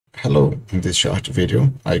Hello, in this short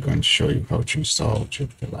video, I'm going to show you how to install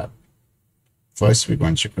JupyterLab. First, we're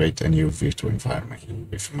going to create a new virtual environment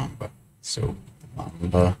with Mamba. So,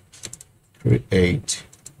 Mamba create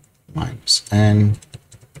 -n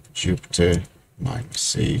Jupyter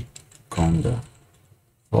 -c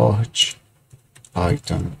conda-forge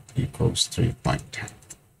Python equals 3.10.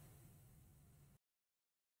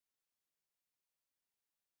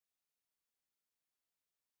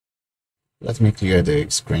 Let me clear the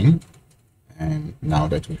screen, and now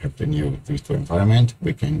that we have the new virtual environment,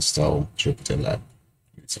 we can install JupyterLab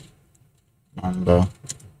using Mamba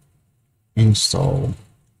install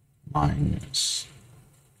 -n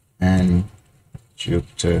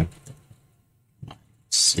Jupyter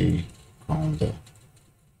 -c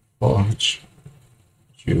conda-forge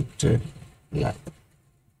JupyterLab.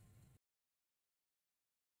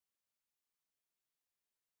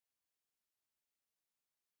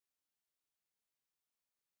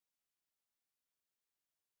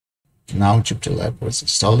 Now JupyterLab was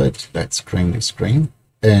installed. Let's clean the screen.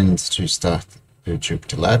 And to start the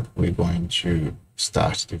JupyterLab, we're going to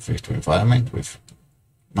start the virtual environment with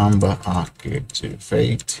Mamba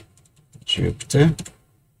activate Jupyter,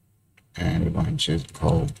 and we're going to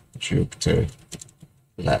call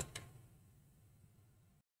JupyterLab.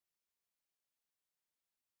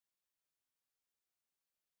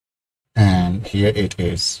 And here it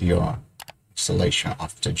is, your installation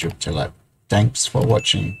of the JupyterLab. Thanks for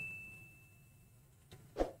watching.